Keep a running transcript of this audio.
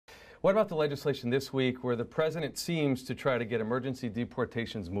What about the legislation this week where the president seems to try to get emergency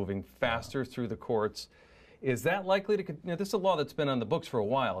deportations moving faster through the courts? Is that likely to, this is a law that's been on the books for a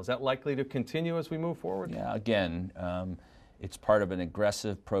while. Is that likely to continue as we move forward? Yeah, again, it's part of an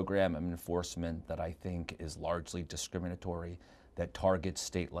aggressive program of enforcement that I think is largely discriminatory, that targets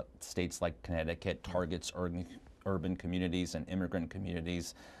states like Connecticut, targets urban communities and immigrant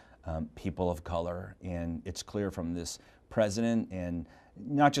communities, people of color. And it's clear from this president, and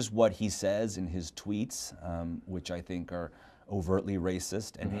not just what he says in his tweets, which I think are overtly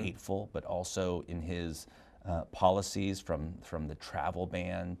racist and hateful, but also in his policies, from the travel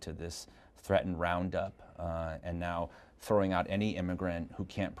ban to this threatened roundup, and now throwing out any immigrant who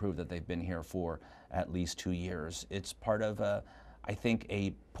can't prove that they've been here for at least 2 years. It's part of, I think,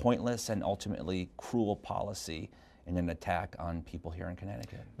 a pointless and ultimately cruel policy and an attack on people here in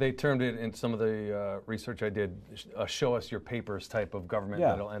Connecticut. They termed it, in some of the research I did, a show us your papers type of government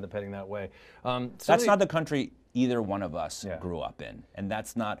that'll end up heading that way. That's not the country either one of us grew up in, and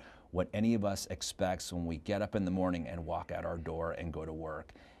that's not what any of us expects when we get up in the morning and walk out our door and go to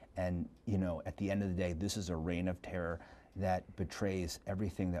work. And, you know, at the end of the day, this is a reign of terror that betrays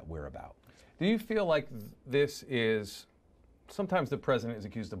everything that we're about. Do you feel like this is, sometimes the president is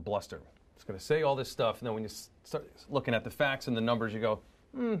accused of bluster? He's going to say all this stuff, and then when you start looking at the facts and the numbers, you go,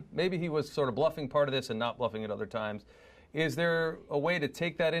 maybe he was sort of bluffing part of this and not bluffing at other times. Is there a way to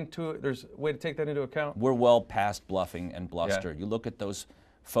take that into, account? We're well past bluffing and bluster. You look at those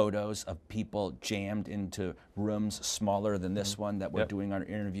photos of people jammed into rooms smaller than this one that we're doing our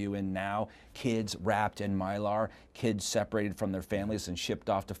interview in now, kids wrapped in Mylar, kids separated from their families and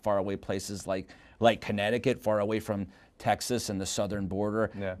shipped off to faraway places like Connecticut, far away from Texas and the southern border.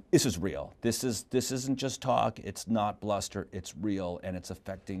 This is real. This isn't just talk. It's not bluster. It's real, and it's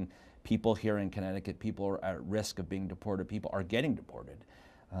affecting people here in Connecticut. People are at risk of being deported. People are getting deported.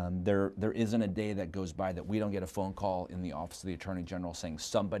 There isn't a day that goes by that we don't get a phone call in the office of the Attorney General saying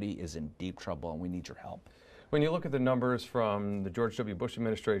somebody is in deep trouble and we need your help. When you look at the numbers from the George W. Bush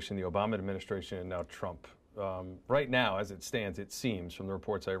administration, the Obama administration, and now Trump, right now, as it stands, it seems from the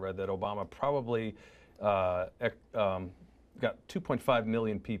reports I read that Obama probably got 2.5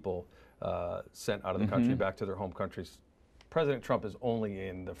 million people sent out of the country back to their home countries. President Trump is only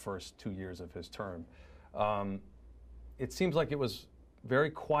in the first 2 years of his term. It seems like it was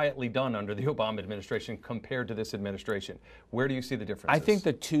very quietly done under the Obama administration compared to this administration. Where do you see the differences? I think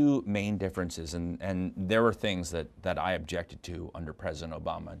the two main differences, and there were things that I objected to under President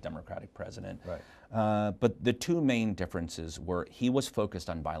Obama, Democratic president, but the two main differences were he was focused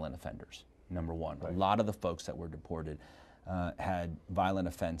on violent offenders, number one. A lot of the folks that were deported had violent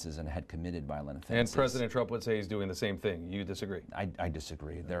offenses and had committed violent offenses. And President Trump would say he's doing the same thing. You disagree? I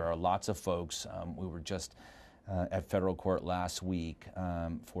disagree. There are lots of folks, we were just at federal court last week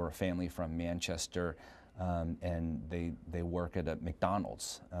for a family from Manchester, and they work at a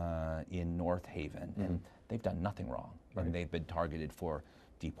McDonald's in North Haven, and they've done nothing wrong, and they've been targeted for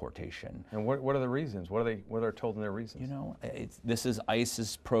deportation. And what are the reasons? What are they told in their reasons? You know, this is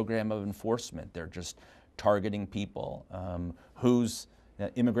ICE's program of enforcement. They're just targeting people whose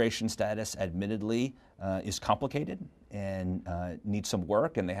immigration status, admittedly, is complicated and needs some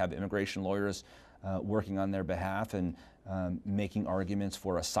work, and they have immigration lawyers working on their behalf and making arguments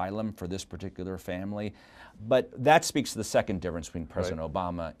for asylum for this particular family. But that speaks to the second difference between President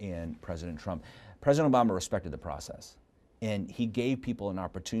Obama and President Trump. President Obama respected the process, and he gave people an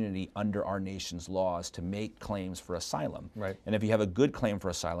opportunity under our nation's laws to make claims for asylum. And if you have a good claim for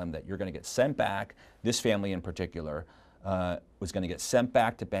asylum that you're going to get sent back, this family in particular was going to get sent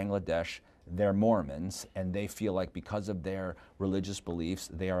back to Bangladesh. They're Mormons, and they feel like because of their religious beliefs,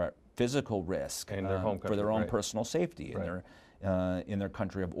 they are at physical risk for their own personal safety in their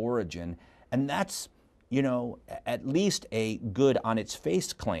country of origin. And that's, you know, at least a good on its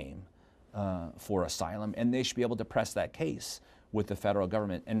face claim for asylum, and they should be able to press that case with the federal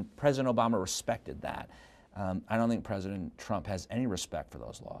government. And President Obama respected that. I don't think President Trump has any respect for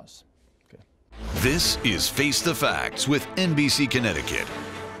those laws. This is Face the Facts with NBC Connecticut.